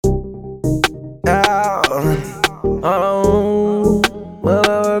Yeah.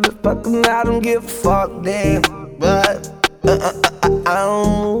 Well, the fucking I don't give a fuck, damn. But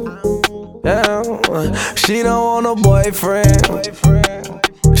she don't want no boyfriend.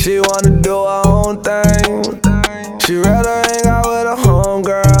 She wanna do her own thing. She rather hang out with her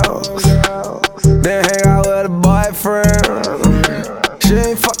homegirls than hang out with a boyfriend. She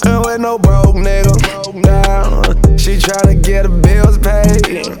ain't fucking with no broke nigga. Nah. She tryna get her bills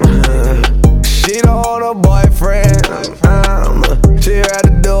paid. She don't want a boyfriend. She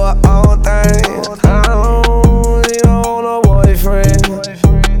rather do her own thing. She don't want no boyfriend.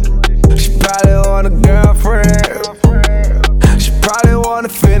 She probably want a girlfriend. She probably wanna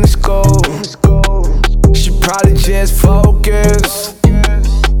finish school. She probably just focus.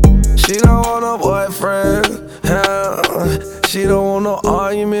 She don't want no boyfriend. She don't want no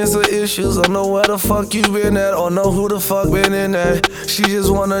arguments or issues. Don't know where the fuck you been at, or know who the fuck been in that. She just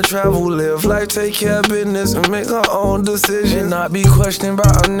wanna travel, live life, take care of business, and make her own decision. Not be questioned by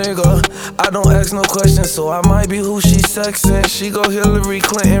a nigga. I don't ask no questions, so I might be who she sexing. She go Hillary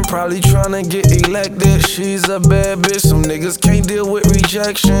Clinton, probably tryna get elected. She's a bad bitch, some niggas can't deal with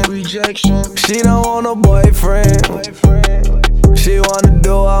rejection. She don't want no boyfriend. She wanna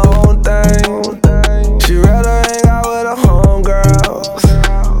do her own thing. She rather hang out with her homegirls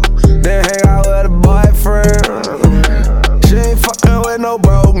than hang out with a boyfriend. She ain't fucking with no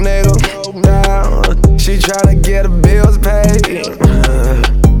broke nigga. Nah. She tryna get her bills paid.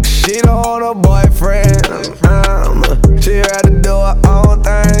 She don't want a boyfriend. She rather do her own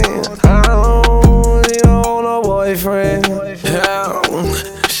thing. She don't want no boyfriend.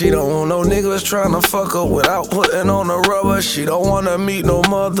 She don't want no niggas tryna fuck her without putting on the rubber. She don't wanna meet no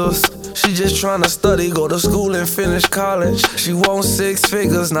mothers. She just tryna study, go to school and finish college. She wants 6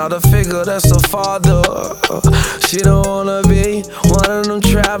 figures, not a figure, that's her father. She don't wanna be one of them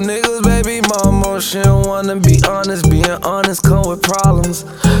trap niggas, baby mama. She don't wanna be honest, being honest come with problems.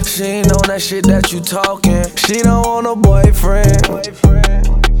 She ain't on that shit that you talking. She don't want no boyfriend.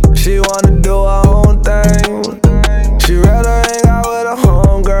 She wanna do her own thing. She rather hang out with her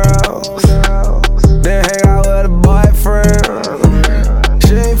homegirls than hang out with a boyfriend.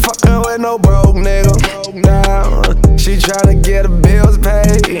 She ain't fucking with no broke nigga. Nah. She tryna get her bills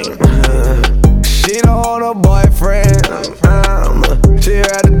paid. She don't want a boyfriend. She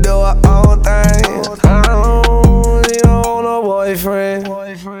rather